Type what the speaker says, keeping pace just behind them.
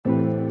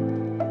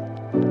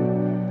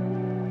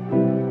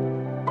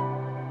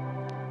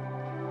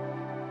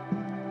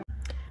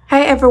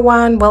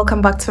everyone,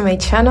 welcome back to my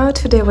channel.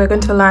 Today we're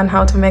going to learn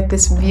how to make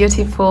this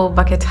beautiful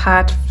bucket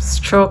hat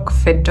stroke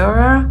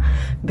fedora,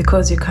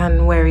 because you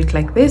can wear it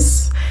like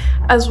this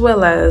as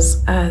well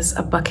as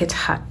a bucket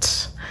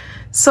hat.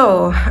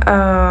 So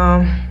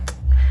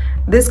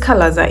these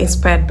colors are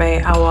inspired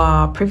by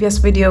our previous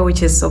video,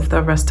 which is of the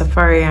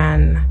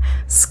Rastafarian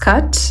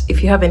skirt.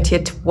 If you haven't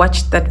yet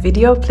watched that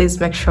video, please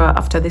make sure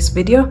after this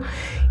video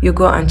you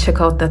go and check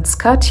out that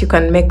skirt. You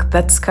can make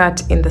that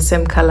skirt in the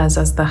same colors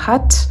as the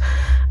hat.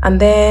 And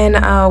then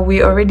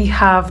we already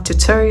have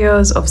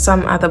tutorials of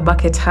some other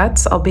bucket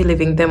hats. I'll be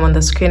leaving them on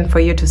the screen for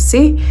you to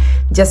see,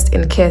 just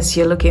in case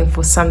you're looking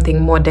for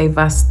something more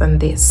diverse than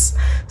this.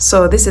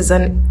 So this is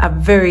a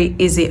very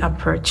easy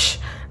approach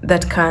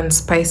that can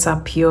spice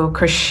up your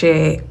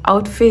crochet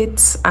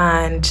outfits,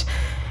 and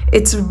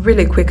it's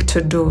really quick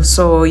to do.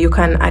 So you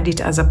can add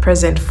it as a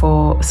present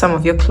for some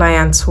of your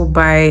clients who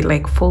buy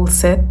like full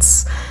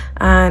sets,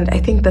 and I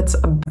think that's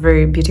a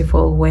very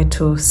beautiful way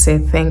to say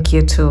thank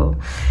you to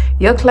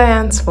your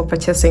clients for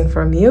purchasing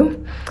from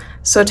you.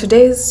 So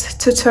today's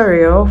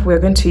tutorial, we're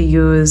going to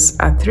use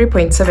a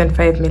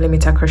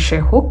 3.75mm crochet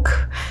hook,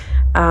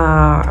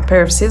 a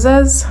pair of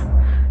scissors,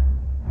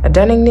 a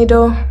darning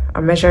needle,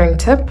 a measuring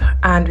tape,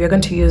 and we're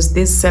going to use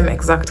these same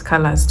exact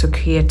colors to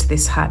create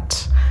this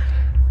hat,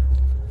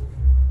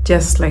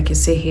 just like you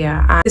see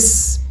here. And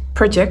this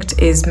project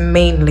is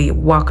mainly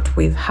worked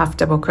with half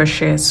double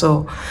crochet,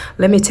 so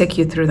let me take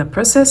you through the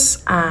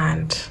process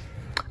and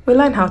we'll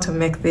learn how to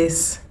make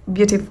this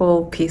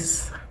beautiful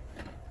piece.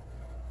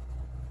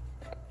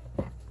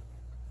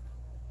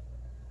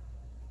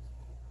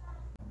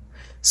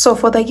 So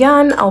for the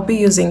yarn, I'll be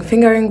using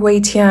fingering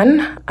weight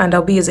yarn, and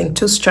I'll be using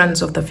 2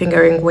 strands of the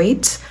fingering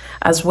weight,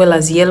 as well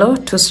as yellow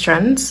 2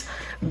 strands.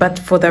 But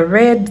for the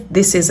red,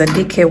 this is a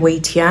DK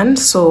weight yarn,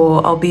 so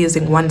I'll be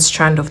using 1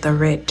 strand of the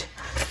red.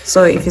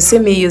 So if you see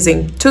me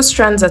using 2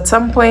 strands at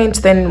some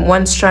point, then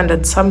 1 strand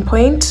at some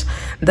point,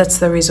 that's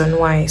the reason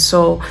why.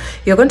 So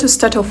you're going to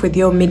start off with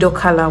your middle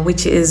color,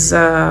 which is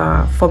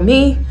for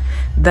me,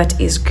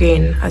 that is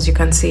green, as you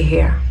can see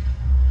here.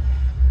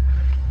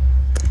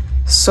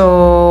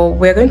 So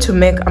we're going to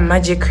make a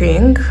magic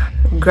ring.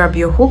 Grab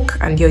your hook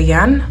and your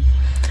yarn,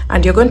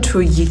 and you're going to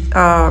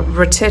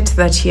rotate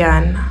that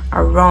yarn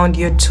around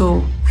your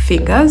 2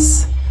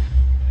 fingers,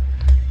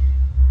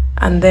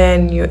 and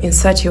then you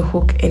insert your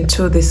hook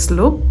into this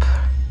loop,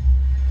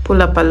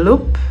 pull up a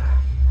loop,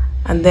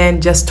 and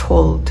then just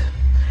hold.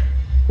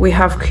 We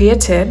have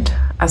created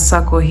a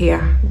circle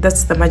here.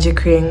 That's the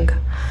magic ring.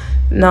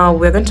 Now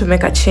we're going to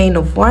make a chain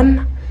of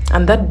 1,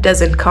 and that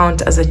doesn't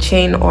count as a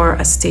chain or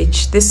a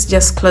stitch. This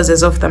just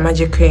closes off the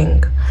magic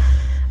ring.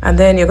 And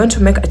then you're going to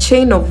make a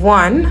chain of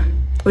 1,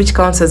 which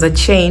counts as a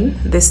chain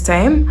this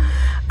time,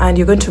 and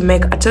you're going to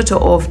make a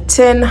total of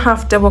 10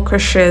 half double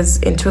crochets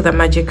into the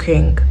magic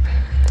ring.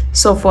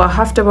 So for a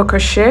half double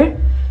crochet,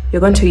 you're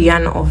going to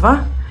yarn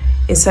over,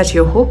 insert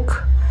your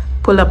hook,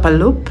 pull up a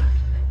loop.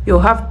 You'll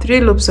have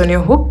 3 loops on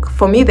your hook.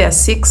 For me there are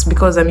 6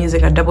 because I'm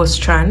using a double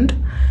strand,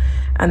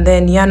 and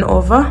then yarn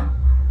over,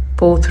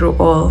 pull through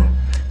all.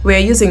 We are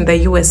using the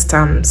US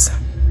terms.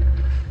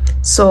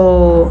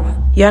 So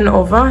yarn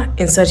over,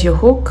 insert your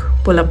hook,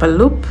 pull up a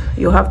loop.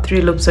 You have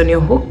 3 loops on your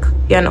hook,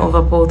 yarn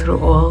over, pull through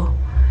all.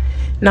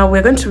 Now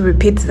we're going to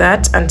repeat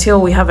that until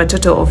we have a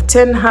total of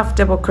 10 half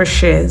double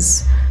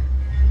crochets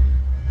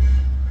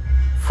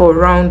for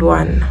round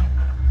 1.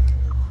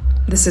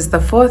 This is the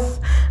 4th,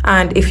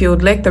 and if you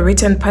would like the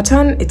written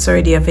pattern, it's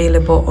already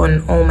available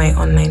on all my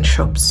online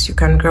shops. You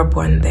can grab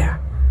one there.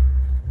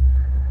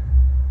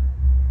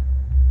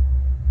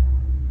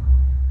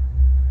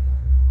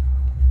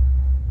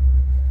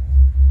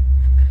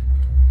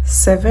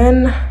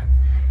 Seven,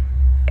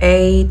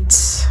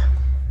 8,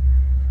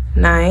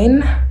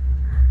 9,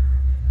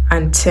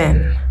 and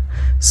 10.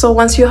 So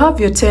once you have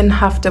your 10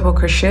 half double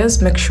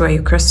crochets, make sure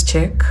you cross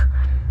check.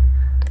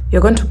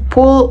 You're going to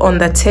pull on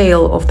the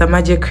tail of the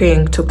magic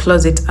ring to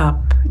close it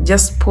up.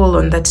 Just pull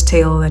on that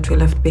tail that we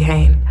left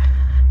behind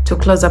to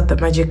close up the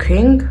magic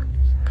ring.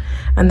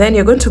 And then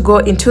you're going to go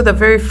into the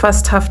very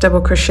first half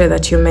double crochet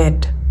that you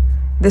made,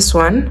 this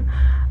one,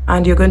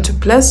 and you're going to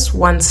place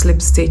 1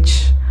 slip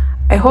stitch.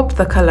 I hope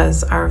the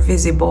colors are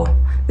visible.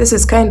 This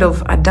is kind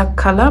of a dark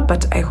color,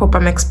 but I hope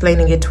I'm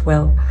explaining it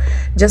well.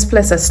 Just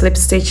place a slip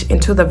stitch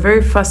into the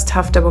very first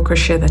half double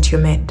crochet that you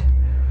made.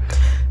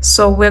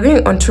 So we're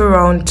going on to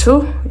round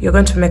 2. You're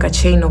going to make a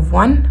chain of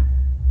 1,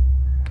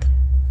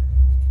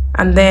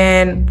 and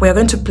then we're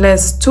going to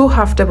place 2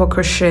 half double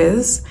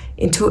crochets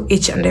into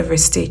each and every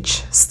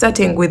stitch,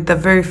 starting with the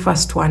very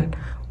first one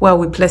where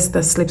we placed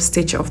the slip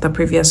stitch of the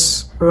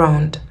previous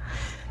round.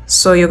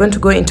 So you're going to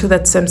go into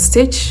that same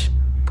stitch,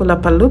 pull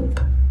up a loop,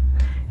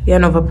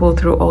 yarn over, pull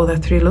through all the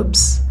 3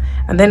 loops,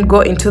 and then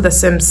go into the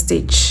same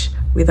stitch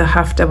with a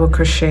half double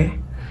crochet.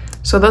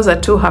 So those are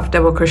 2 half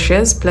double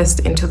crochets placed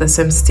into the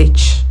same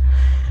stitch,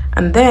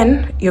 and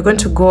then you're going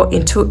to go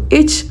into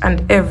each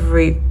and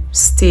every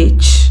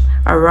stitch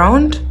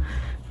around,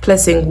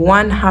 placing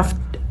 2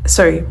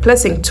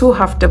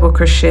 half double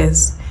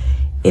crochets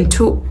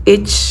into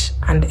each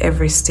and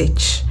every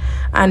stitch.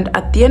 And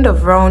at the end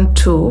of round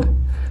 2,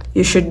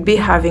 you should be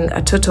having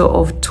a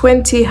total of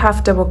 20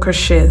 half double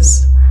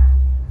crochets,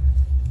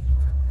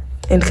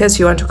 in case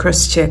you want to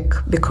cross check,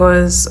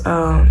 because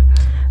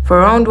for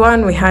round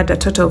 1 we had a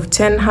total of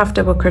 10 half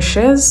double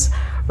crochets.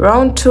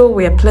 Round 2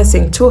 we are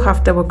placing 2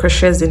 half double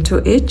crochets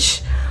into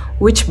each,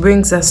 which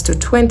brings us to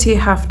 20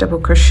 half double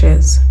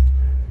crochets.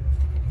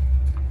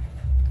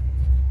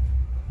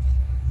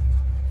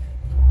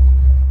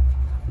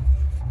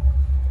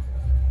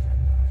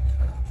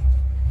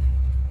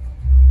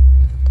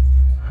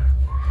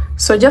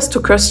 So just to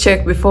cross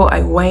check before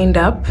I wind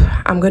up,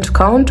 I'm going to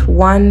count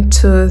 1,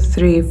 2,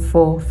 3,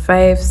 4,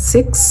 5,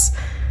 6,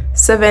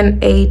 7,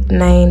 8,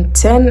 9,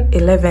 10,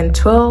 11,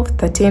 12,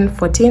 13,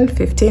 14,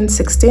 15,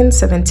 16,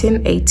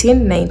 17,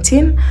 18,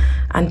 19,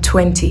 and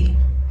 20.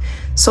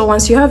 So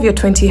once you have your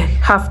 20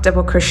 half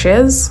double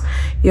crochets,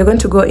 you're going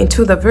to go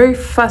into the very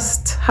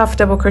first half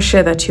double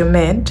crochet that you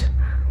made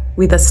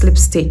with a slip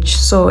stitch.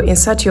 So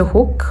insert your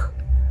hook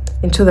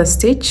into the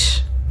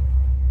stitch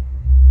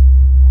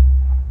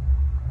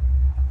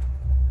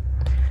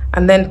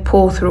and then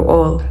pull through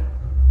all.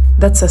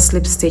 That's a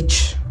slip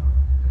stitch.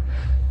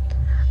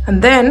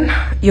 And then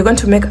you're going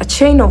to make a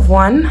chain of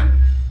 1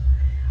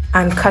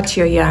 and cut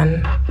your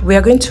yarn. We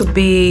are going to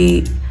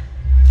be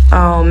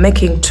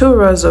making 2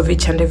 rows of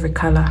each and every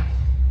color.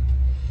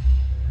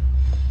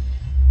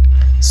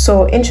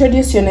 So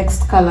introduce your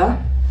next color.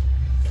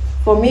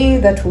 For me,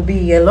 that will be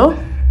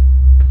yellow,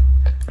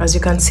 as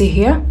you can see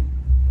here.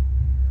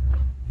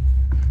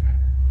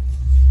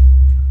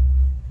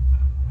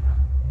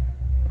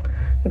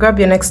 Grab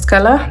your next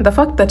color. The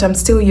fact that I'm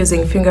still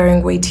using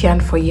fingering weight yarn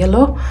for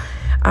yellow,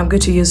 I'm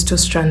going to use 2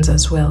 strands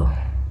as well.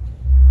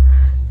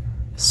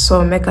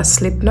 So make a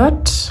slip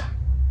knot,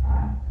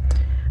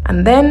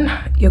 and then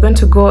you're going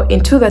to go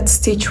into that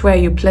stitch where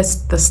you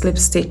placed the slip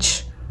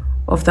stitch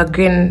of the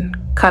green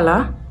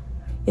color,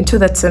 into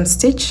that same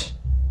stitch,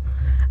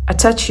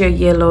 attach your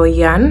yellow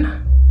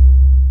yarn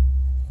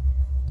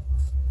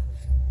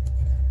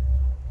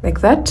like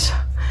that,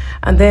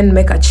 and then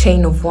make a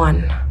chain of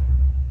 1.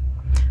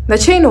 The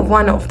chain of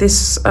 1 of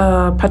this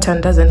pattern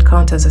doesn't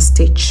count as a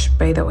stitch,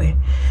 by the way.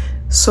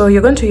 So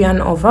you're going to yarn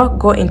over,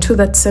 go into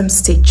that same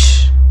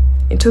stitch,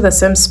 into the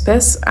same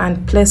space,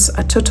 and place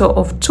a total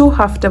of 2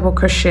 half double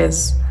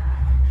crochets,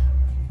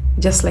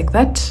 just like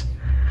that.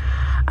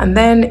 And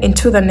then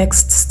into the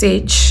next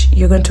stitch,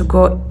 you're going to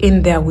go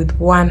in there with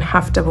 1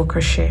 half double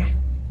crochet.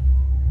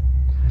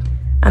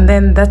 And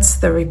then that's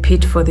the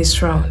repeat for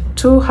this round.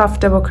 2 half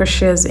double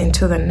crochets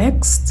into the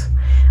next,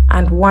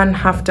 and 1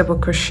 half double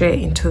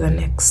crochet into the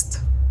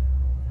next.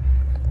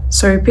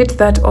 So repeat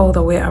that all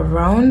the way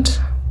around,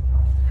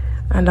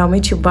 and I'll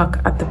meet you back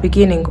at the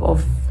beginning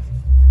of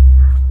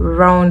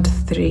round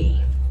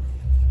 3.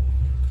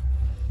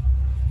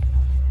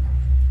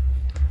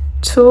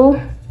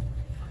 2,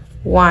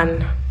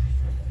 1,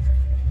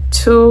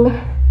 2,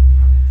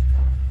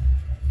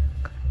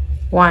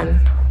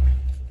 1.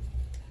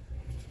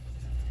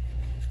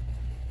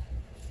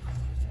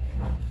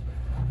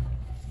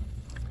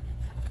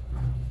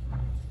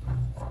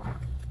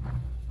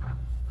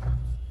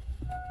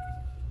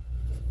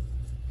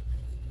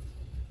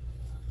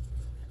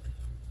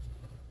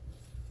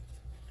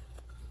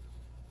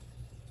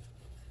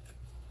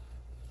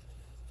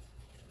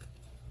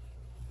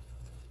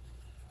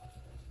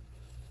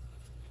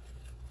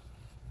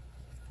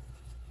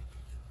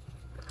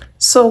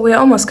 So we're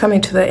almost coming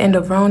to the end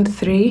of round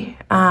 3,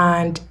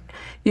 and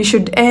you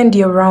should end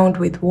your round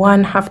with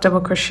 1 half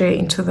double crochet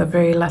into the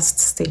very last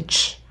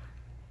stitch.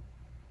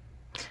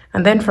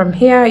 And then from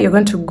here, you're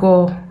going to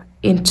go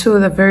into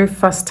the very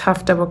first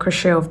half double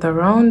crochet of the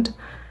round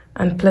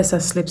and place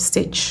a slip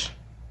stitch,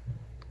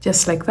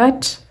 just like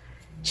that.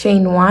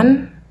 Chain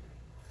 1.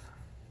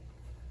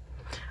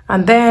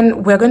 And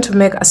then we're going to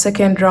make a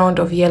second round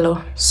of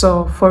yellow.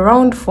 So for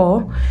round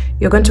 4,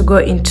 you're going to go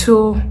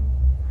into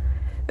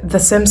the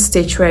same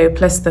stitch where you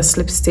place the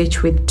slip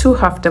stitch with 2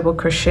 half double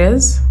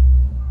crochets,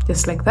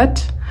 just like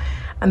that,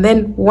 and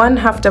then 1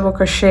 half double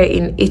crochet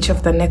in each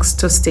of the next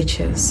 2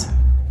 stitches.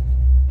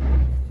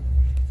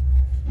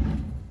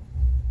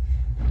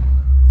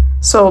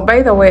 So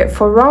by the way,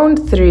 for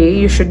round 3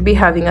 you should be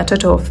having a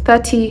total of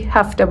 30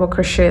 half double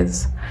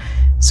crochets.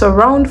 So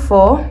round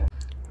 4,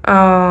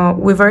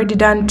 we've already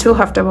done 2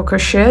 half double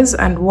crochets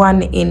and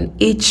 1 in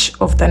each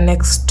of the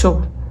next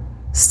 2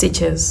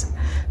 stitches.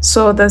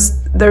 So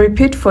the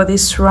repeat for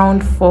this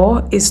round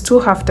 4 is 2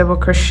 half double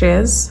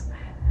crochets,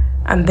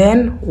 and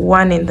then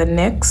 1 in the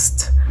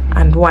next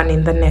and 1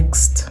 in the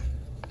next,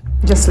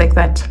 just like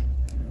that.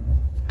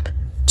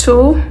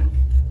 2,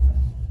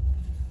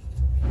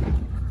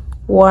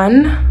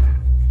 1,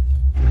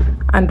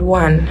 and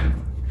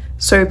 1.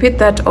 So repeat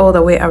that all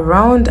the way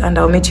around, and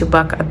I'll meet you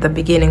back at the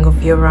beginning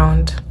of your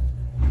round.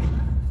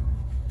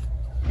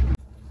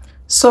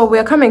 So we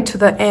are coming to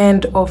the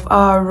end of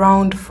our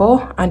round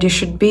 4, and you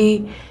should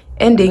be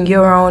ending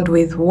your round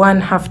with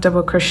 1 half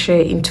double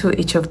crochet into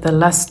each of the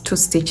last 2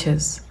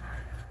 stitches,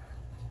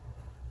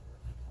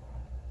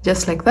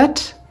 just like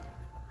that.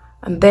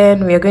 and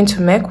then we are going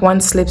to make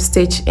one slip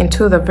stitch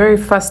into the very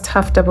first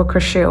half double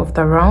crochet of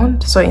the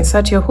round. So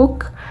insert your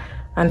hook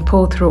and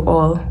pull through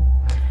all,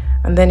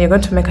 and then you're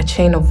going to make a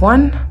chain of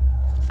 1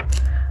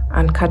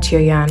 and cut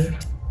your yarn,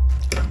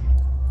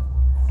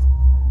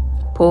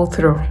 pull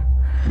through.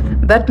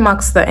 That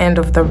marks the end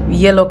of the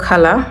yellow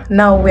color.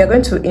 Now we are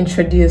going to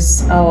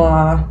introduce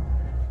our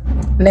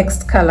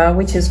next color,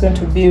 which is going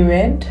to be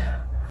red.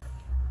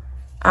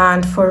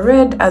 And for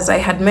red, as I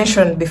had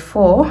mentioned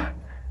before,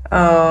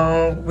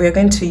 we're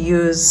going to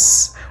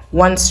use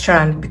 1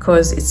 strand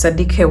because it's a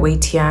decay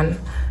weight yarn,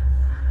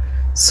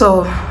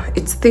 so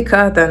it's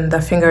thicker than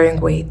the fingering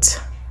weight.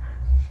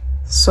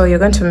 So you're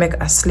going to make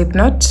a slip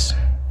knot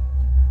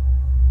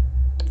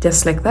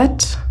just like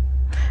that,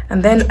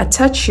 and then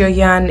attach your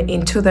yarn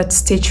into that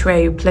stitch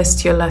where you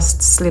placed your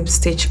last slip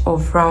stitch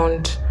of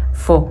round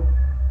 4.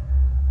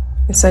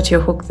 Insert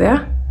your hook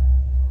there,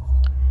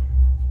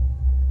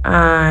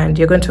 and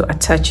you're going to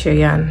attach your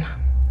yarn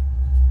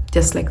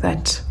just like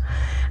that,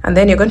 and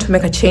then you're going to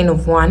make a chain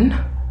of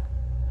 1,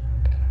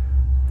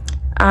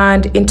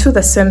 and into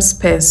the same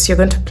space you're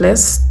going to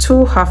place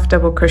 2 half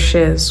double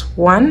crochets,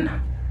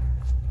 1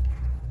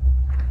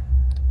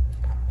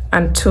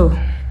 and 2,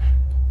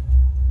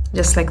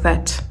 just like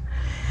that.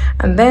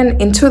 And then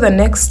into the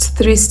next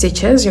 3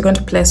 stitches you're going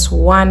to place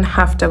 1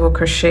 half double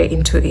crochet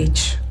into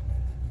each,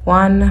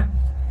 1,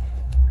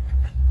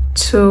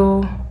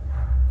 2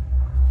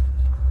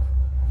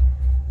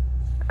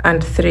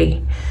 and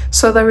 3.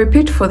 So the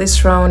repeat for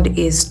this round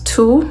is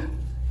 2,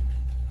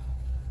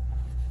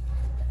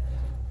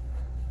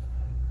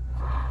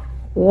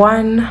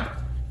 1,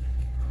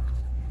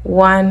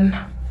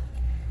 1,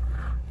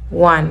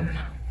 1,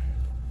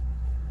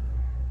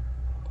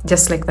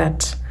 just like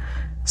that.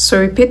 So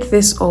repeat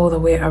this all the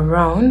way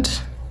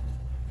around,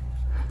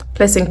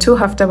 placing 2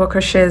 half double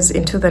crochets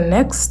into the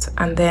next,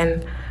 and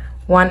then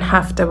 1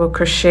 half double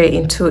crochet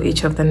into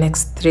each of the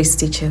next 3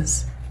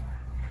 stitches.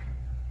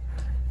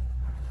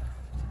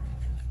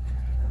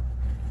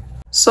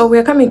 So we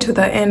are coming to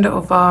the end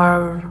of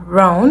our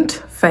round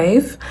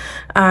 5,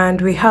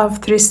 and we have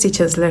 3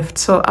 stitches left.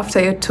 So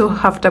after your 2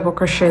 half double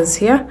crochets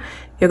here,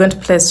 you're going to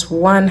place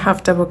 1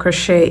 half double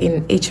crochet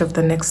in each of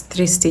the next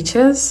 3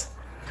 stitches,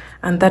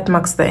 and that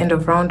marks the end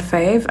of round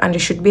 5, and you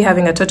should be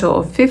having a total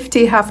of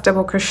 50 half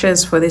double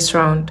crochets for this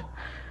round.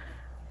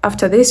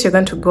 After this, you're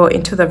going to go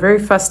into the very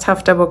first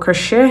half double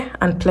crochet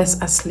and place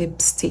a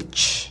slip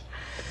stitch.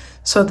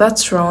 So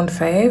that's round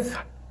 5.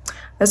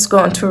 Let's go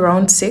on to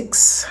round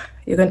 6.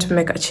 You're going to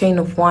make a chain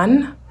of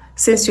 1,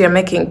 since we are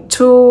making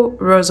 2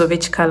 rows of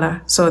each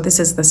color. So this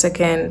is the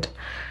second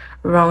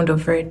round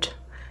of red.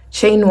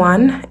 Chain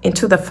 1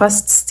 into the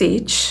first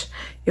stitch.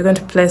 You're going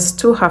to place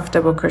 2 half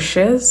double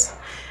crochets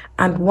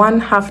and 1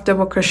 half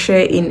double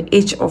crochet in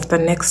each of the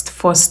next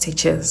 4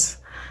 stitches.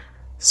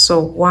 So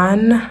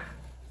 1,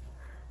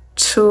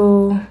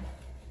 2,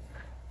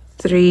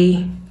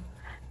 3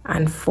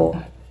 and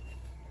 4,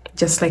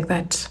 just like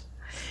that.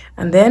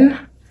 And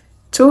then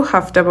 2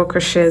 half double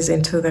crochets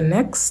into the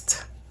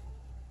next,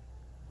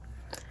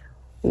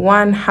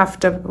 1 half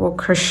double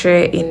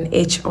crochet in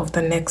each of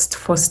the next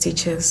 4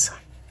 stitches,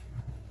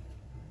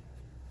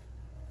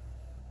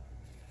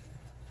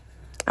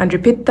 and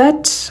repeat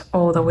that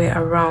all the way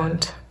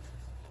around.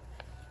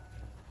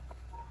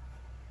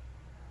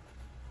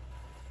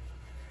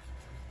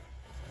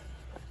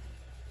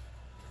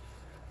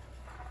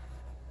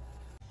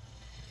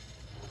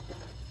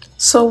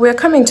 So we're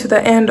coming to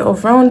the end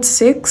of round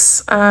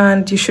 6,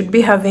 and you should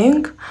be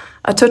having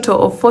a total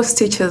of 4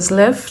 stitches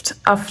left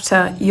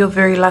after your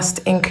very last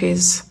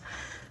increase.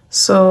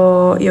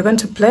 So you're going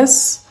to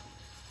place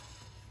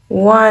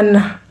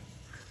 1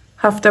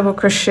 half double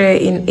crochet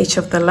in each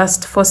of the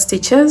last 4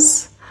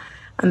 stitches,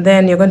 and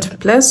then you're going to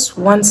place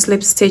 1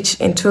 slip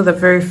stitch into the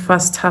very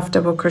first half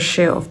double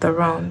crochet of the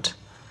round.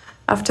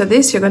 After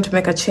this, you're going to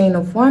make a chain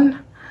of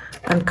 1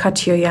 and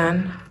cut your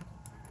yarn.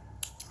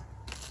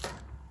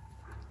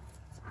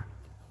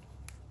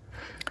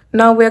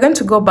 Now we're going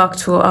to go back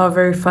to our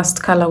very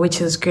first color, which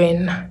is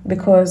green,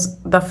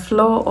 because the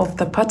flow of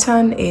the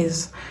pattern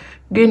is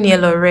green,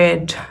 yellow,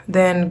 red,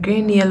 then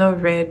green, yellow,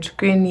 red,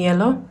 green,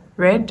 yellow,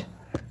 red,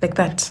 like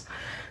that.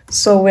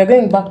 So we're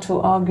going back to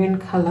our green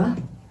color.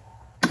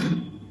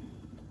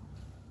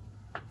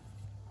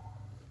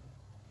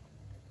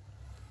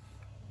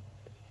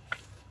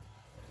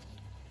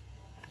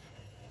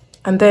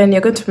 And then you're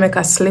going to make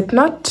a slip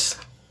knot,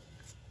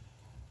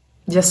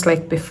 just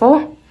like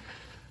before.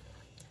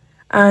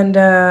 And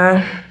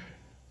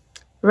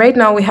right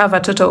now we have a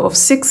total of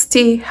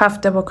 60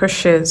 half double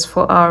crochets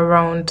for our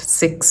round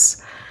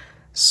 6.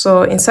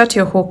 So insert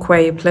your hook where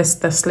you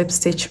placed the slip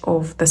stitch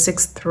of the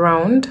 6th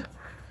round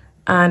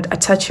and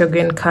attach your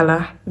green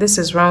color. This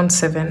is round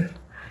 7.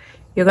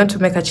 You're going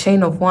to make a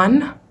chain of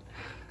 1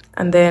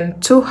 and then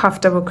 2 half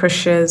double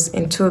crochets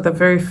into the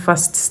very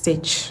first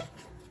stitch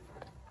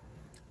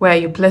where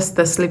you placed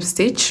the slip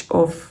stitch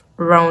of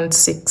round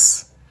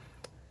 6.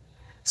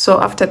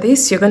 So after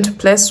this, you're going to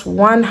place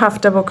 1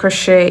 half double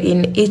crochet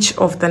in each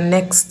of the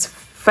next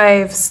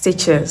 5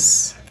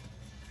 stitches.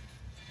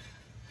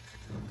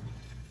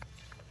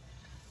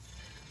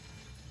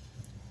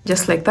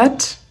 just like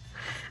that,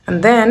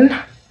 and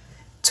then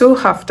 2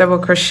 half double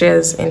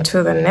crochets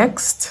into the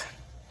next,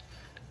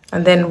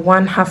 and then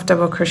 1 half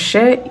double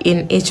crochet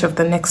in each of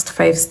the next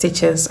 5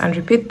 stitches, and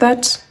repeat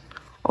that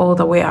all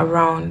the way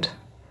around.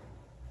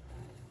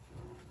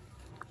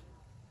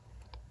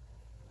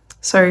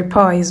 Sorry,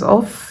 power is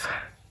off.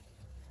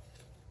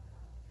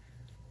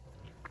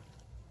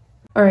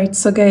 Alright,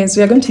 so guys,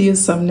 we are going to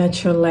use some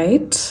natural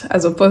light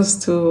as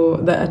opposed to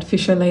the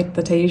artificial light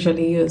that I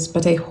usually use,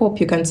 but I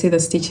hope you can see the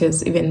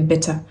stitches even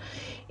better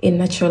in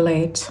natural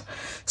light.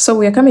 So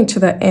we are coming to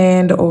the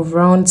end of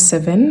round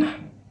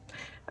 7,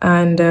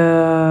 and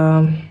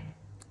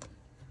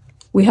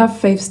we have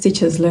 5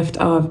 stitches left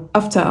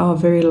after our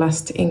very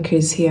last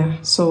increase here.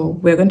 So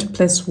we're going to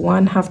place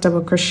 1 half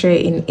double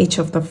crochet in each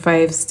of the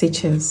 5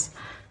 stitches.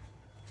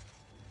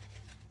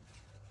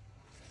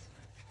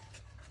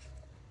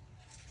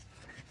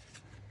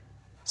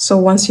 So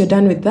once you're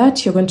done with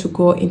that, you're going to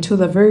go into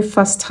the very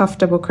first half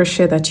double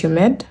crochet that you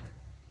made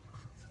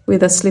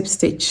with a slip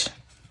stitch,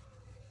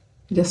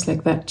 just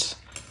like that.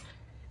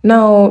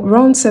 Now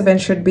round 7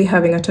 should be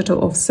having a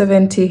total of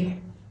 70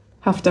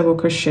 half double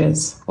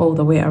crochets all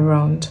the way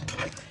around.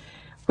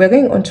 We're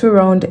going on to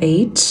round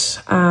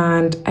 8,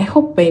 and I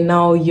hope by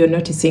now you're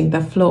noticing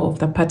the flow of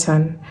the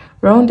pattern.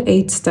 Round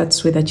 8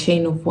 starts with a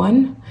chain of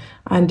 1,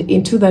 and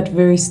into that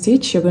very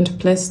stitch you're going to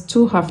place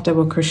 2 half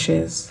double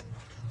crochets,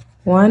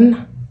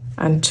 1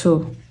 and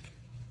 2,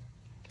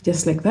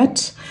 just like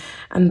that.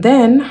 And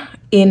then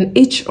in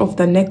each of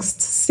the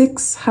next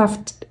 6 half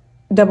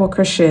double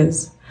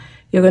crochets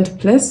you're going to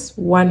place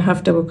 1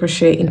 half double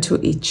crochet into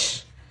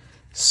each.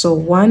 So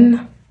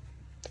 1,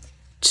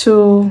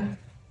 2,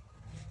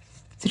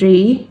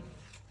 3,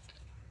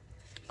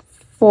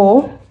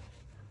 4,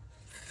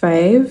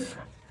 5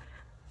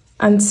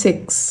 and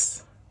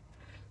 6.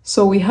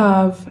 So we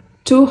have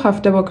 2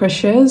 half double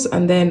crochets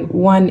and then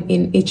 1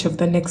 in each of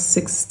the next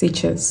 6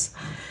 stitches,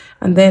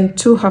 and then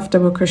 2 half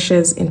double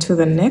crochets into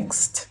the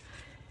next,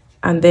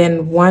 and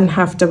then 1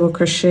 half double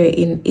crochet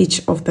in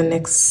each of the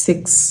next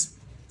 6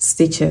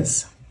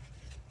 stitches.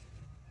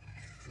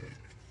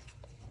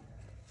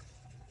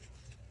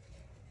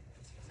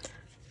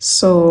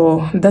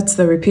 So that's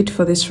the repeat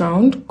for this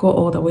round. Go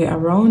all the way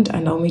around,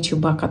 and I'll meet you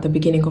back at the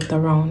beginning of the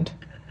round.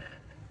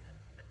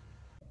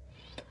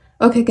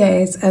 Okay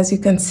guys, as you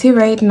can see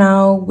right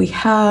now, we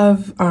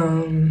have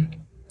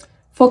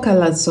 4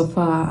 colors so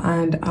far,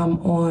 and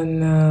I'm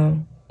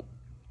on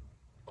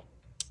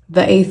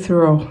the 8th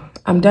row.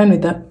 I'm done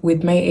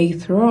with my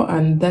 8th row,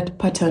 and that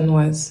pattern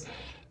was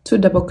 2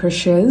 double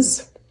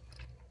crochets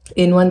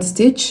in 1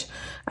 stitch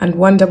and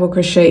 1 double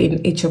crochet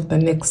in each of the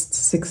next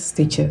 6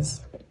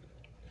 stitches.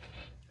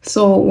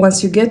 So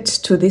once you get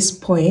to this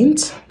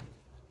point,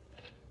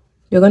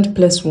 you're going to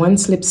place 1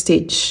 slip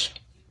stitch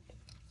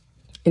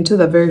into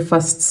the very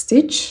first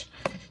stitch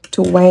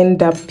to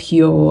wind up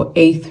your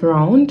 8th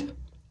round.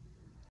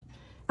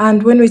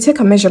 And when we take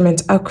a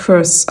measurement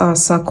across our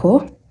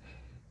circle,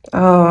 we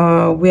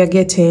are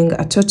getting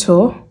a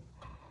total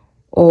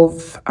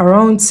of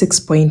around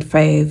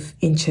 6.5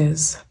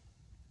 inches.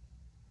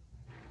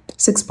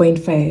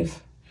 6.5.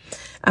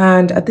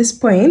 And at this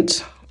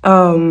point,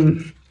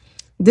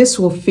 this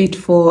will fit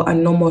for a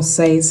normal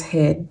size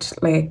head,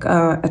 like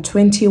a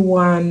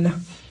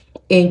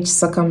 21-inch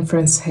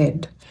circumference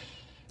head.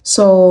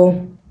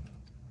 So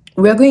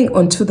we're going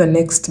on to the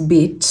next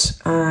bit,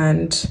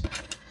 and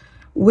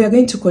we're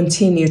going to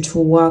continue to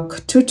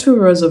work 2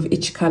 rows of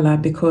each color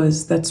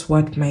because that's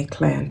what my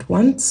client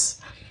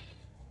wants.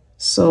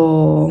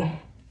 So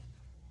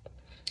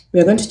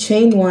we're going to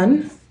chain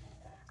 1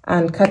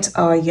 and cut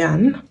our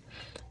yarn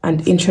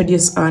and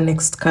introduce our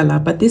next color,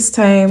 but this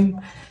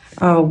time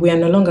we are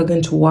no longer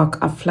going to work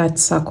a flat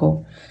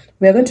circle.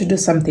 We are going to do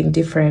something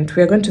different.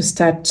 We are going to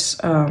start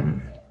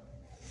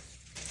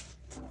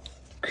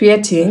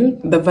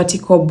creating the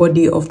vertical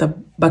body of the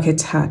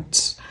bucket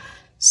hat.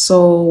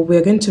 So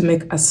we're going to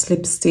make a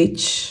slip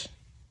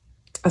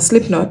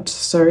knot,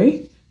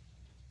 sorry.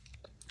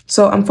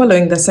 So I'm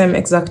following the same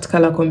exact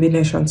color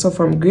combination. So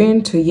from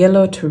green to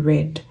yellow to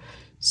red.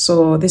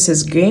 So this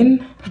is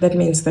green, that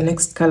means the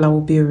next color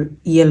will be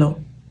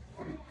yellow.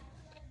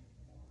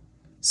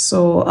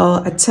 So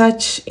I'll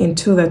attach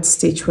into that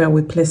stitch where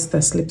we place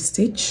the slip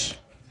stitch.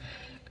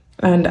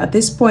 And at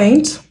this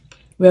point,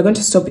 we're going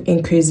to stop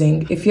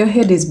increasing. If your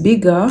head is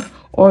bigger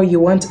or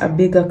you want a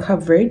bigger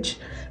coverage,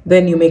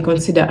 then you may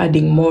consider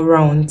adding more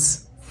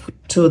rounds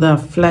to the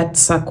flat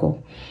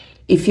circle.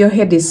 If your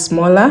head is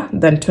smaller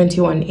than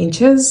 21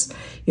 inches,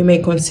 you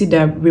may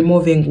consider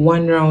removing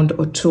 1 round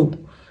or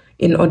 2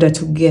 in order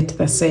to get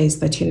the size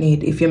that you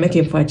need. If you're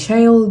making for a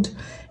child,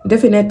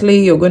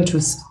 definitely you're going to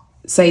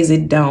size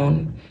it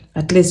down.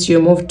 At least you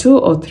remove 2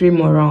 or 3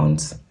 more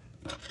rounds.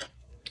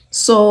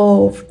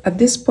 So at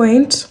this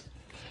point,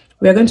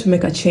 we are going to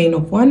make a chain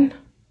of 1,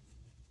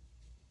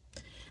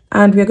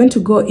 and we are going to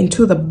go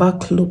into the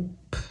back loop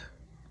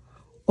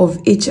of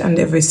each and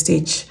every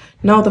stitch.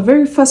 Now the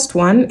very first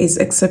one is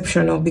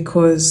exceptional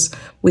because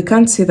we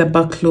can't see the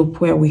back loop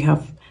where we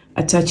have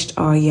attached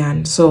our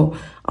yarn. So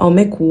I'll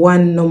make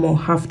one normal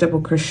half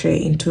double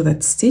crochet into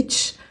that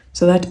stitch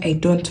so that I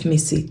don't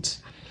miss it.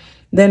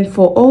 Then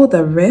for all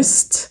the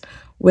rest,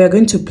 we're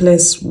going to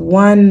place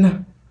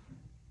one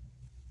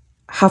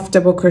half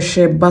double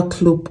crochet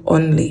back loop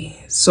only.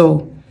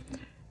 So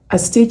a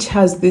stitch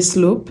has this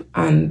loop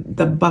and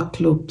the back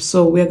loop,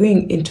 so we're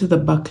going into the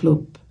back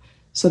loop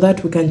so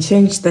that we can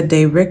change the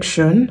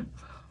direction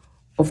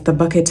of the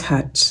bucket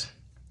hat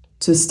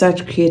to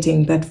start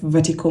creating that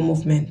vertical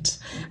movement.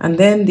 And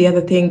then the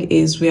other thing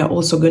is we are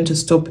also going to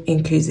stop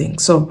increasing.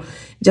 So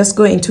just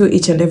go into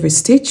each and every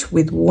stitch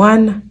with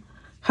one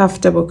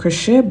half double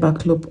crochet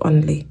back loop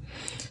only.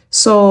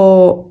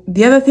 So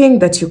the other thing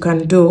that you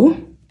can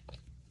do,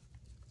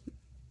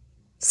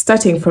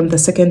 starting from the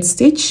second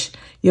stitch,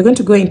 you're going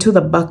to go into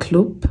the back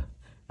loop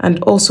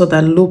and also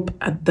the loop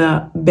at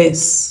the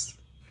base.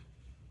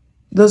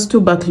 Those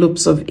two back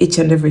loops of each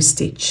and every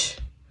stitch,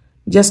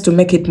 just to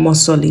make it more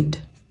solid.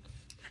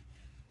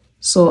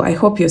 So I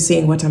hope you're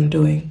seeing what I'm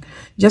doing.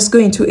 Just go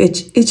into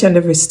each and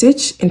every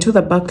stitch, into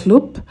the back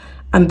loop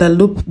and the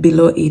loop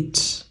below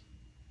it.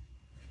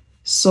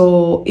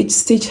 So each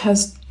stitch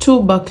has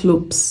two back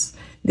loops.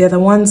 They're the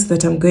ones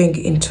that I'm going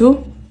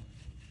into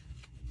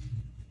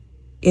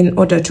in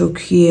order to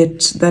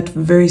create that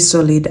very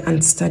solid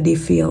and sturdy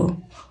feel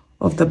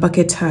of the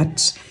bucket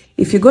hat.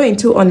 If you go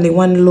into only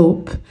one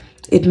loop,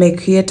 it may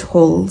create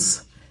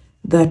holes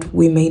that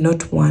we may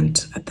not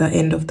want at the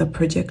end of the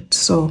project.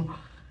 So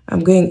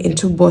I'm going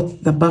into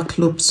both the back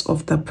loops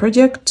of the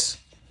project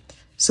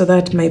so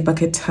that my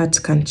bucket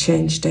hat can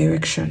change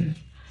direction.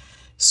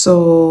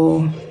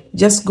 So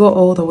just go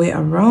all the way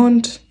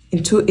around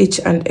into each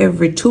and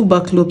every two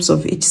back loops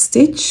of each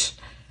stitch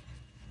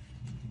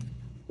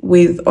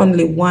with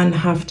only one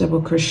half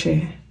double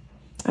crochet.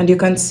 And you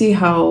can see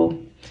how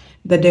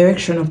the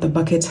direction of the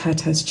bucket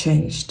hat has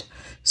changed.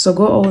 So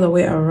go all the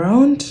way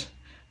around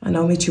and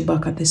I'll meet you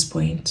back at this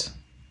point.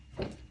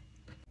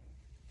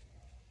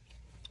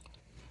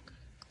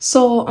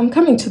 So I'm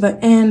coming to the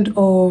end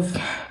of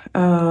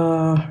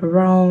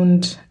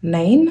round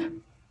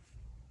 9,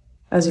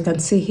 as you can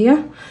see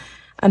here.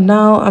 And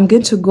now I'm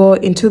going to go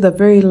into the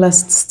very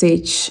last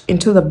stitch,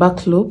 into the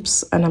back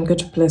loops, and I'm going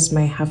to place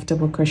my half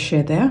double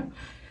crochet there.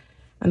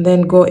 And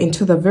then go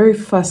into the very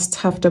first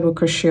half double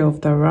crochet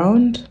of the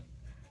round,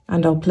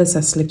 and I'll place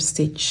a slip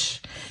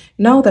stitch.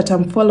 Now that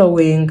I'm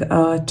following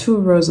 2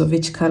 rows of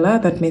each color,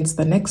 that means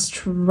the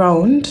next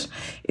round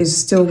is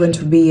still going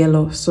to be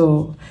yellow.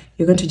 So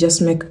you're going to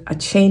just make a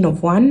chain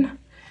of 1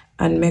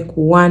 and make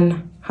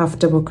 1 half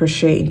double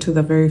crochet into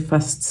the very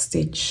first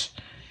stitch.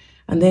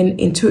 And then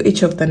into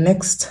each of the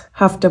next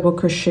half double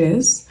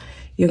crochets,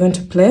 you're going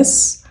to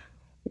place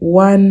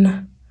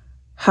 1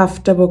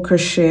 half double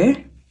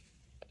crochet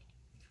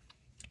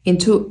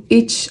into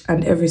each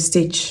and every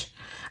stitch.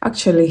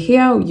 Actually,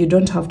 here you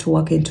don't have to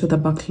work into the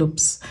back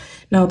loops.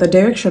 Now the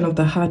direction of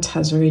the hat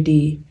has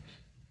already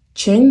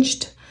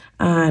changed,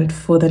 and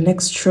for the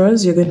next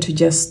rows you're going to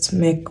just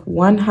make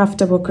 1 half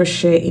double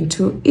crochet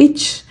into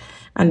each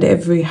and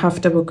every half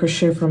double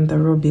crochet from the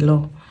row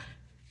below.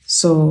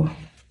 So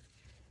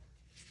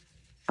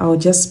I'll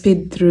just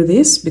speed through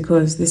this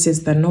because this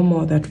is the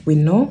normal that we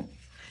know.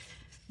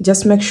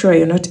 Just make sure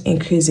you're not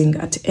increasing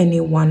at any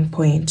one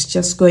point.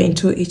 Just go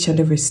into each and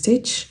every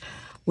stitch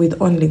with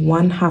only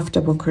 1 half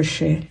double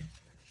crochet.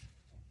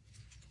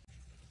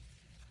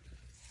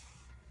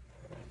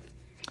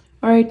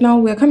 All right, now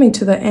we're coming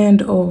to the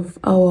end of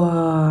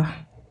our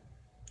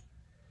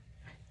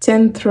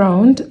 10th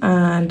round,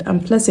 and I'm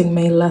placing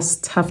my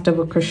last half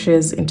double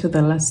crochets into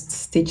the last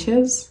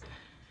stitches,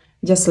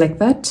 just like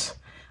that.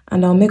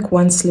 And I'll make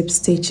 1 slip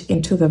stitch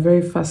into the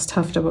very first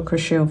half double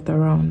crochet of the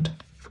round.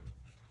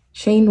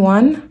 Chain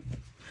 1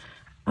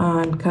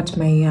 and cut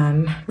my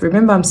yarn.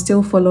 Remember, I'm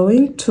still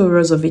following 2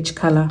 rows of each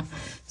color,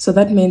 so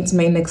that means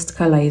my next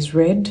color is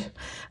red,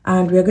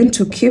 and we're going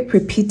to keep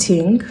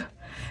repeating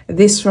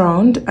this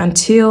round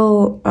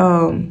until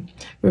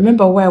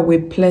remember where we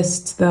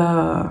placed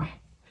the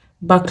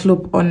back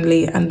loop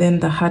only and then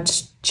the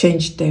hat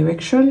changed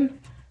direction,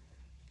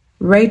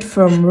 right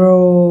from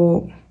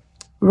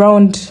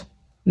round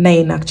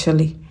 9.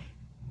 Actually,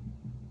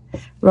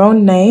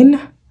 round 9,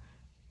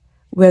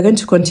 we're going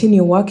to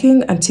continue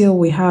working until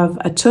we have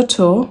a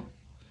total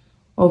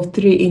of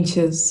 3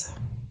 inches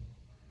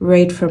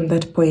right from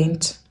that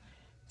point.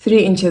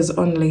 3 inches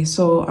only.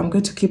 So I'm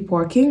going to keep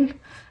working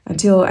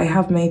until I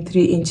have my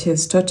 3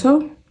 inches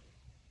total,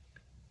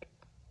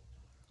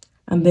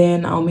 and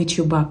then I'll meet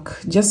you back.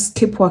 Just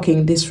keep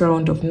working this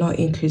round of no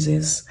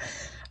increases.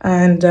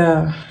 And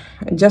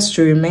just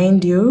to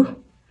remind you,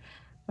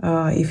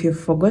 if you've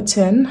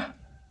forgotten,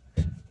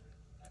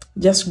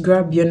 just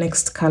grab your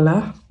next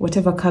color,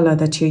 whatever color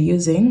that you're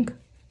using,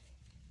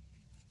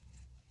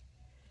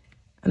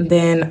 and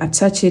then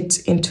attach it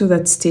into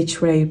that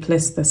stitch where you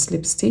place the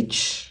slip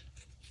stitch,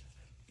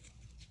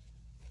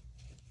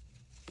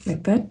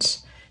 like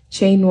that.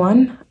 Chain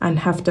 1 and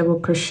half double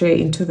crochet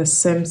into the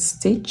same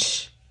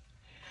stitch,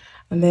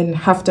 and then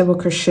half double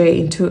crochet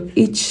into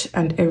each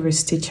and every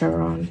stitch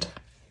around.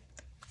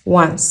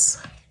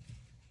 once,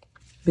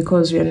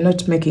 because we are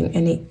not making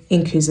any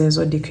increases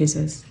or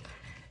decreases.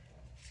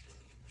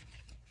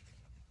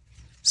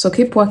 So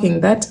keep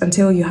working that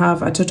until you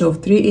have a total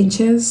of 3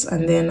 inches,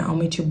 and then I'll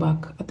meet you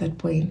back at that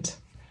point.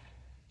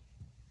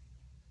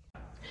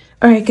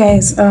 All right,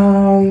 guys,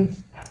 I'm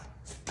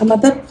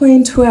at that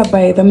point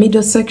whereby the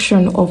middle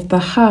section of the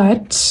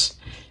hat,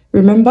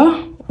 remember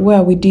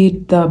where we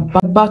did the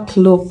back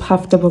loop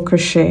half double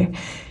crochet,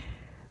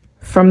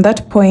 from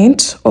that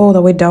point all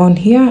the way down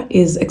here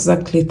is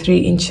exactly 3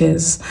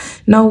 inches.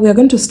 Now we are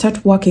going to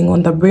start working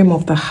on the brim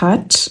of the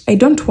hat. I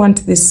don't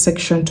want this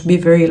section to be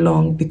very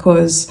long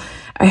because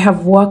I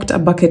have worked a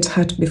bucket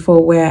hat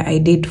before where I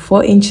did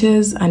 4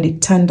 inches and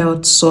it turned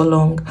out so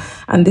long.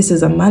 And this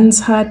is a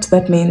man's hat.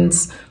 That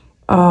means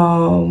we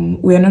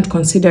are not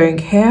considering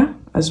hair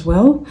as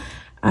well.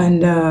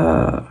 And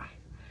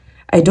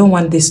I don't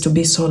want this to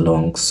be so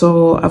long.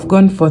 So I've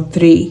gone for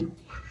 3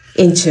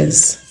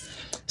 inches.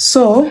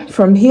 So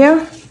from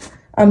here,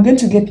 I'm going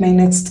to get my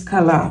next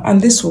color, and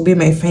this will be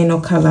my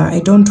final color. I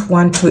don't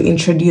want to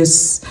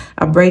introduce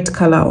a bright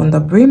color on the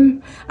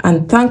brim,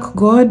 and thank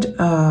God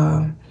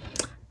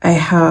I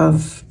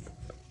have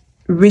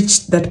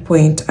reached that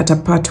point at a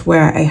part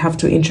where I have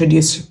to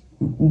introduce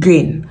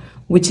green,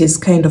 which is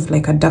kind of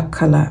like a dark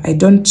color. I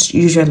don't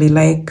usually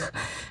like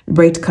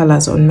bright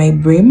colors on my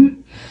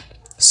brim.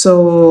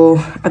 So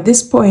at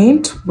this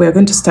point, we're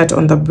going to start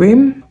on the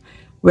brim.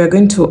 We're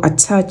going to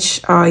attach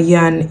our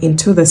yarn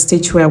into the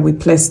stitch where we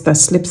placed the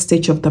slip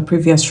stitch of the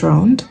previous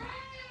round.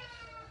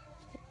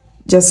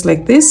 Just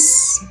like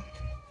this.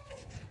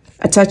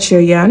 Attach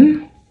your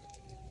yarn,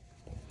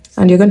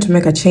 and you're going to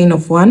make a chain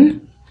of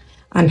 1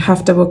 and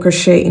half double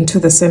crochet into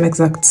the same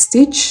exact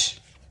stitch.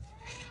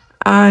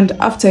 And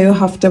after your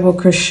half double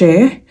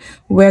crochet,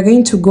 we're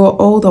going to go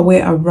all the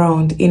way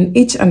around in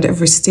each and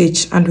every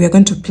stitch, and we're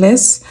going to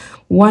place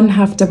 1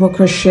 half double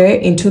crochet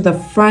into the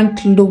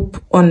front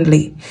loop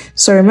only.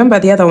 So remember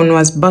the other one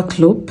was back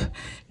loop.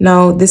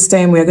 Now this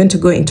time we're going to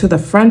go into the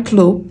front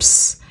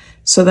loops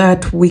so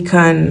that we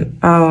can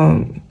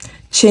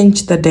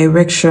change the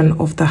direction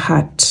of the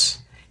hat.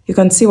 You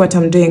can see what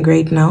I'm doing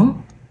right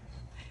now.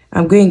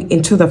 I'm going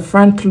into the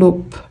front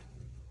loop.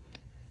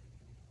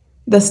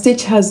 The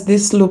stitch has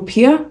this loop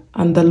here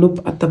and the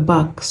loop at the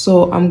back.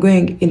 So I'm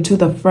going into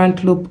the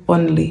front loop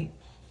only,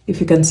 if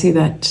you can see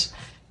that.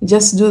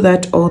 Just do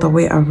that all the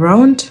way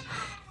around,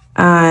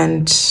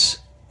 and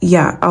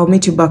yeah, I'll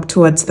meet you back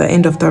towards the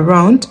end of the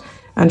round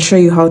and show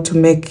you how to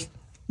make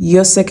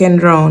your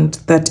second round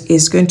that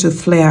is going to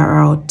flare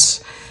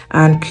out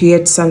and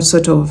create some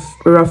sort of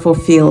ruffle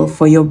feel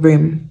for your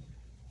brim.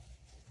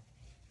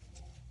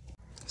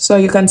 So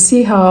you can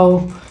see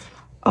how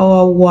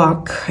our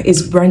work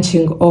is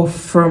branching off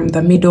from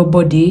the middle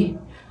body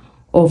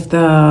of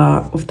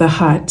the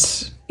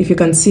hat. If you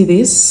can see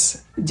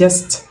this,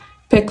 just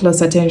pay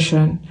close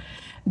attention.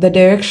 The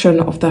direction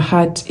of the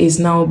hat is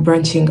now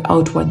branching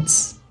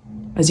outwards,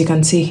 as you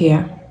can see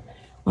here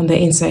on the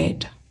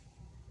inside.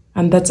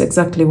 And that's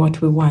exactly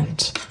what we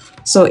want.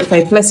 So if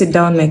I place it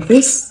down like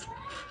this,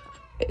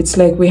 it's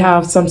like we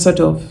have some sort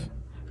of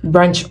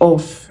branch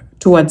off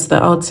towards the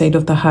outside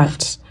of the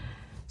hat.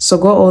 So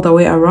go all the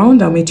way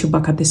around. I'll meet you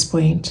back at this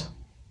point.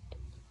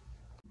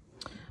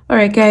 All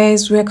right,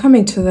 guys, we're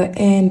coming to the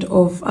end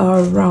of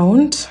our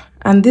round,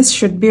 and this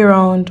should be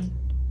round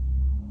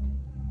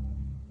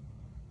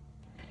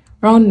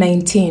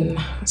 19.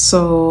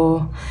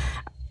 So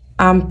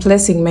I'm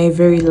placing my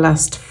very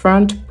last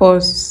front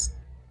post,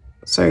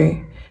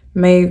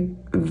 my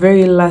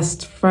very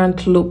last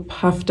front loop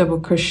half double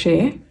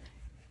crochet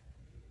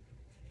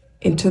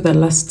into the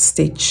last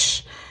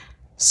stitch.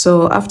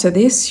 So after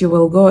this, you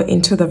will go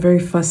into the very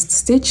first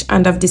stitch,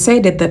 and I've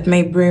decided that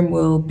my brim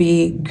will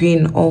be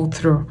green all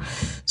through.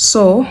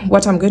 So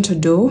what I'm going to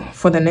do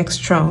for the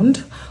next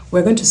round,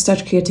 we're going to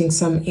start creating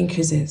some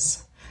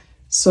increases.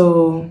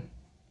 So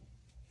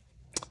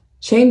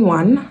chain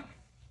 1,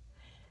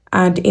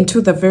 and into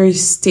the very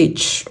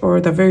stitch or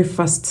the very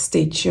first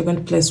stitch, you're going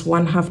to place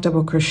 1 half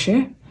double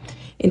crochet.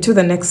 Into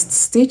the next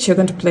stitch, you're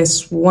going to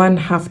place 1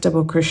 half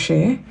double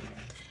crochet,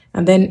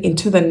 and then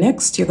into the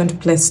next, you're going to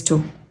place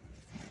 2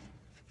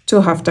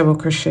 half double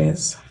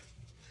crochets.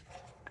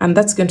 And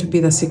that's going to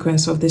be the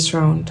sequence of this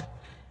round.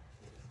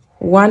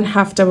 1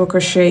 half double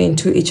crochet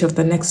into each of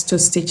the next 2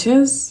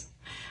 stitches,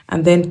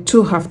 and then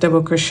 2 half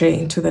double crochet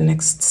into the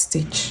next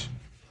stitch.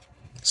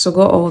 So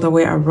go all the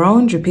way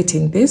around,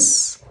 repeating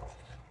this.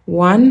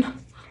 1,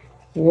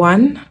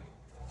 1,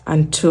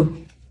 and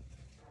 2.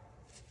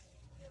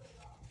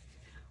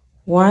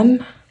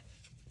 1,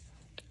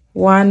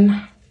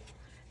 1,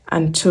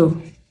 and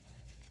 2.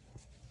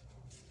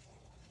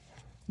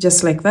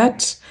 Just like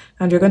that.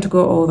 And you're going to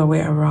go all the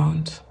way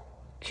around,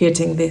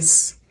 creating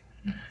this.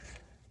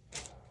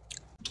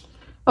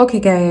 Okay,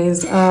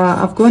 guys,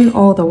 I've gone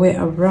all the way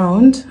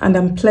around, and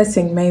I'm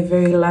placing my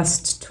very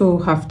last 2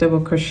 half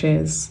double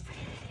crochets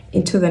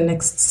into the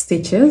next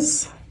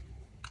stitches,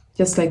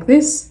 just like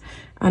this,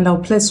 and I'll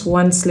place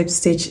 1 slip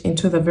stitch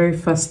into the very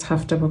first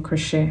half double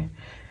crochet.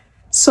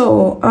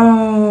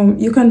 So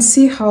you can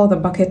see how the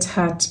bucket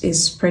hat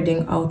is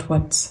spreading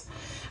outwards,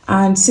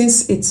 and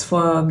since it's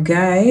for a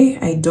guy,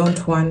 I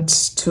don't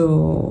want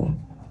to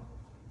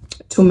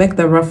make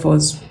the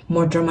ruffles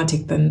more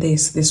dramatic than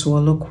this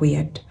will look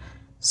weird.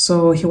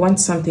 So he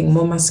wants something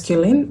more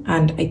masculine,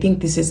 and I think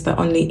this is the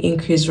only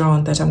increase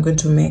round that I'm going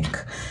to make.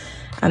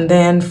 And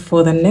then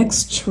for the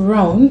next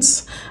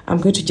rounds, I'm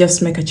going to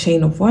just make a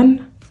chain of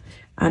 1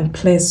 and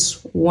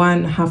place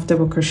 1 half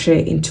double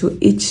crochet into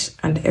each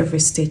and every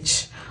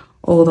stitch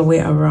all the way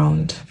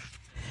around.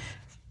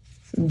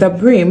 The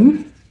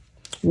brim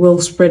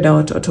will spread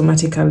out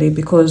automatically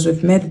because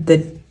we've made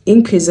the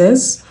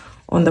increases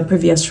on the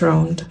previous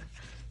round.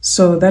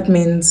 So that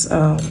means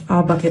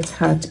our bucket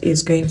hat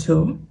is going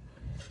to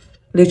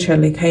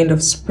literally kind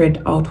of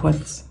spread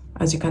outwards,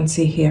 as you can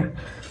see here.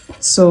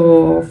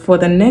 So for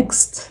the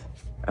next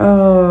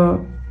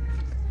 2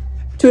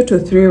 to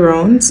 3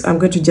 rounds, I'm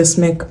going to just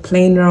make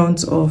plain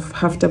rounds of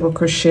half double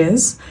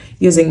crochets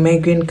using my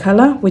green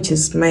color, which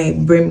is my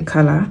brim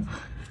color,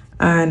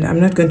 and I'm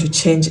not going to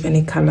change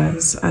any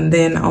colors. And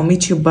then I'll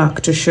meet you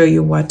back to show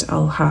you what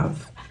I'll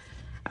have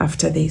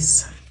after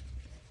this.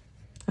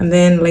 And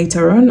then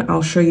later on,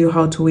 I'll show you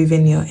how to weave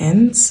in your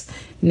ends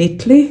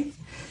neatly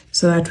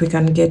so that we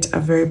can get a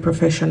very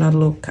professional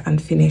look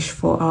and finish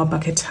for our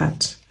bucket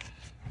hat.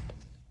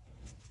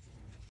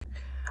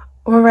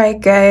 Alright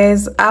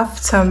guys,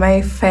 after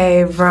my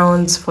 5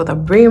 rounds for the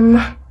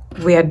brim,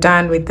 we are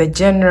done with the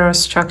general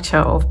structure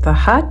of the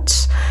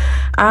hat,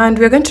 and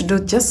we're going to do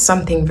just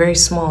something very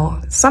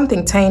small,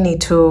 something tiny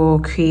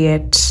to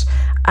create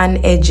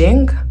an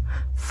edging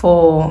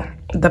for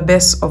the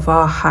base of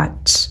our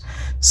hat.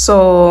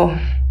 So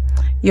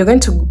you're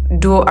going to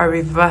do a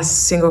reverse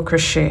single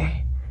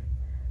crochet.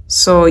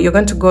 So you're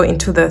going to go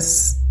into the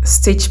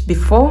stitch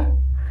before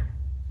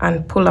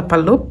and pull up a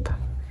loop,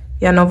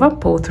 yarn over,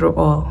 pull through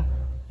all,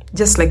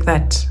 just like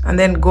that, and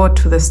then go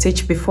to the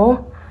stitch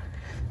before.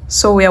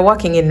 So we are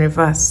working in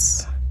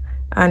reverse,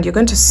 and you're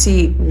going to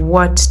see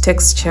what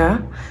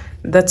texture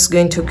that's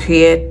going to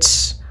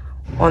create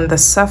on the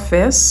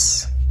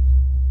surface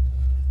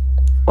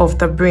of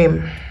the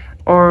brim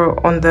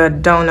or on the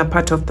downer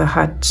part of the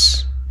hat.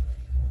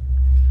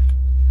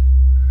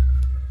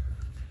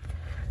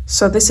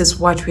 So this is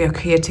what we are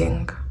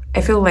creating. I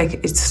feel like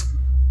it's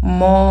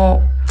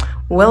more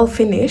well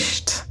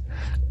finished.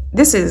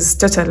 This is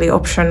totally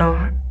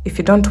optional. If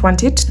you don't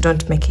want it,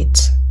 don't make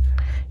it.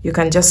 You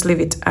can just leave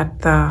it at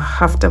the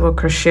half double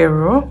crochet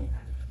row.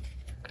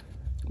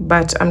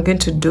 But I'm going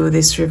to do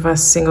this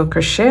reverse single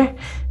crochet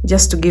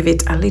just to give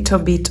it a little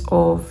bit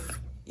of,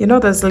 you know,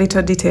 those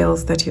little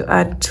details that you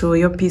add to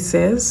your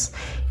pieces,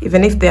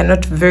 even if they're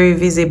not very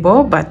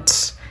visible,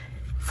 but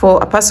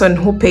for a person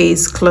who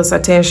pays close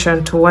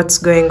attention to what's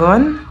going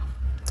on,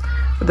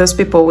 those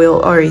people will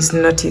always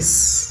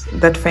notice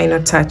that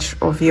final touch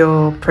of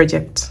your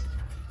project.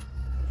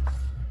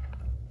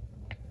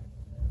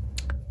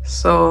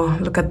 So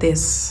look at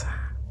this.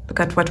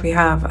 Look at what we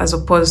have as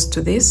opposed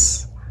to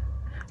this.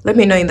 Let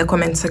me know in the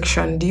comment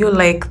section, do you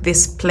like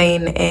this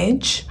plain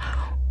edge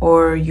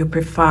or you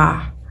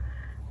prefer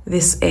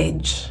this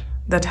edge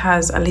that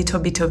has a little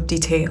bit of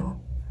detail?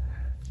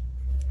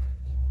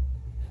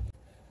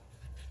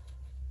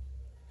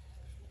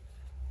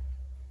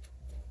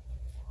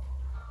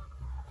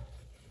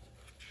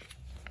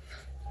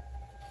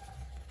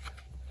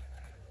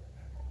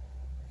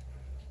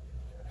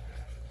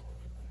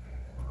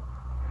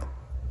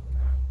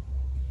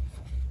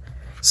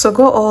 So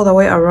go all the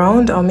way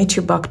around. I'll meet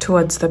you back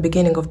towards the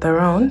beginning of the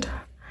round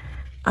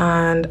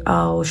and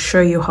I'll show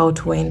you how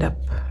to wind up.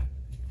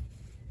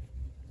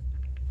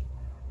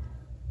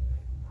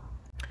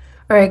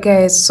 Alright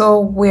guys,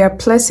 so we are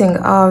placing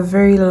our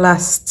very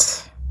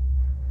last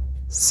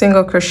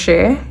single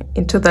crochet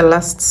into the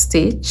last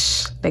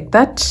stitch like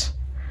that,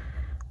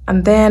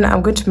 and then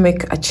I'm going to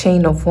make a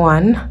chain of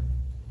 1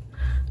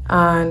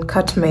 and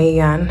cut my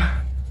yarn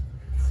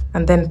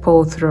and then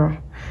pull through.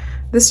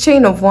 This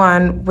chain of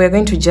 1, we're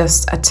going to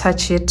just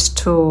attach it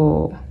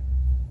to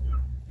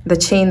the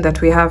chain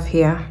that we have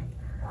here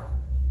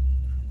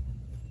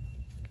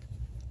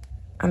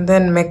and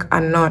then make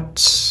a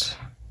knot,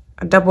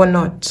 a double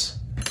knot.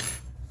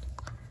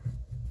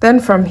 Then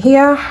from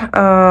here,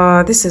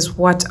 this is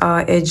what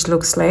our edge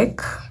looks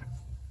like.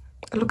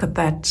 Look at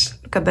that.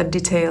 Look at that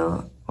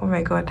detail. Oh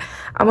my god.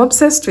 I'm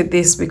obsessed with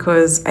this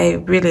because I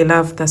really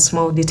love the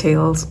small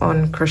details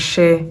on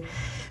crochet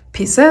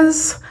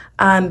pieces.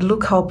 And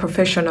look how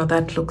professional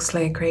that looks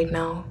like right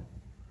now.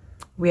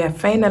 We are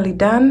finally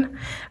done.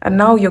 And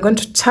now you're going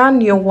to turn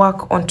your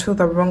work onto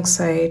the wrong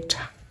side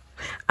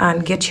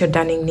and get your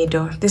darning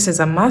needle. This is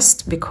a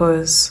must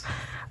because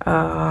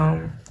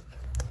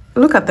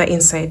look at the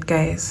inside,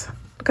 guys.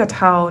 Look at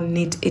how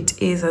neat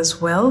it is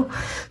as well.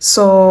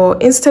 So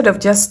instead of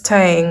just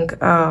tying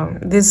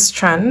these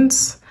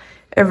strands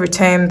every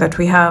time that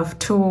we have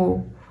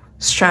 2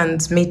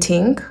 strands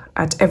meeting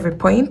at every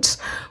point,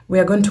 we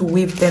are going to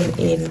weave them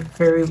in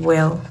very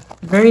well,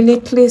 very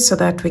neatly, so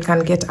that we can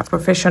get a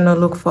professional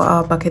look for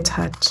our bucket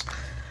hat.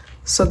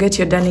 So get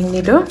your darning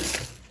needle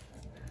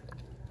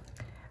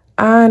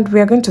And we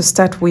are going to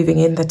start weaving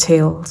in the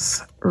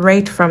tails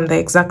right from the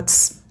exact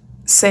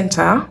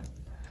center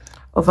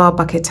of our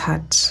bucket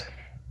hat.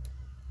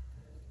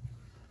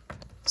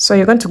 So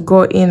you're going to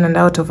go in and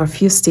out of a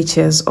few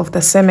stitches of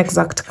the same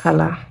exact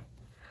color.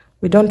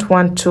 We don't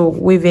want to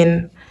weave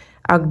in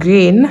a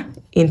green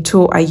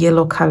into a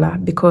yellow color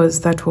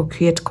because that will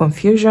create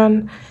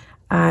confusion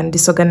and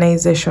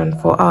disorganization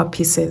for our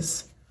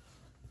pieces.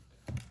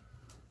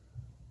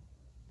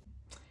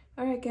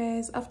 Alright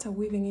guys, after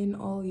weaving in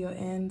all your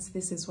ends,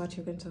 this is what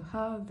you're going to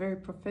have. Very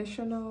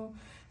professional,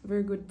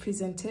 very good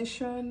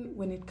presentation.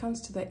 When it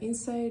comes to the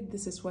inside,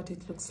 this is what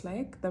it looks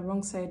like, the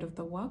wrong side of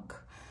the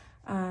work.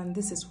 And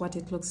this is what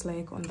it looks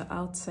like on the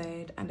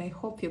outside. And I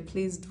hope you're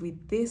pleased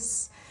with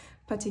this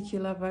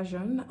particular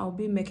version. I'll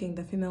be making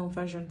the female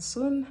version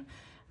soon.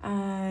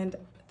 And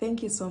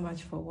thank you so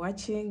much for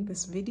watching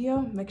this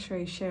video. Make sure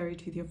you share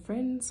it with your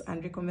friends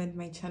and recommend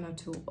my channel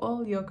to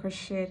all your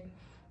crochet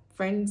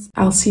friends.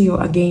 I'll see you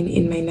again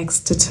in my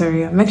next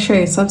tutorial. Make sure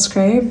you're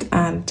subscribed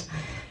and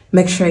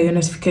make sure your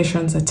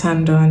notifications are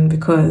turned on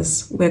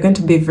because we're going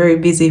to be very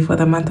busy for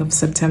the month of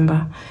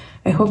September.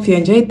 I hope you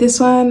enjoyed this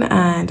one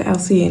and I'll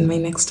see you in my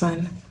next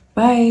one.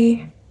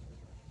 Bye.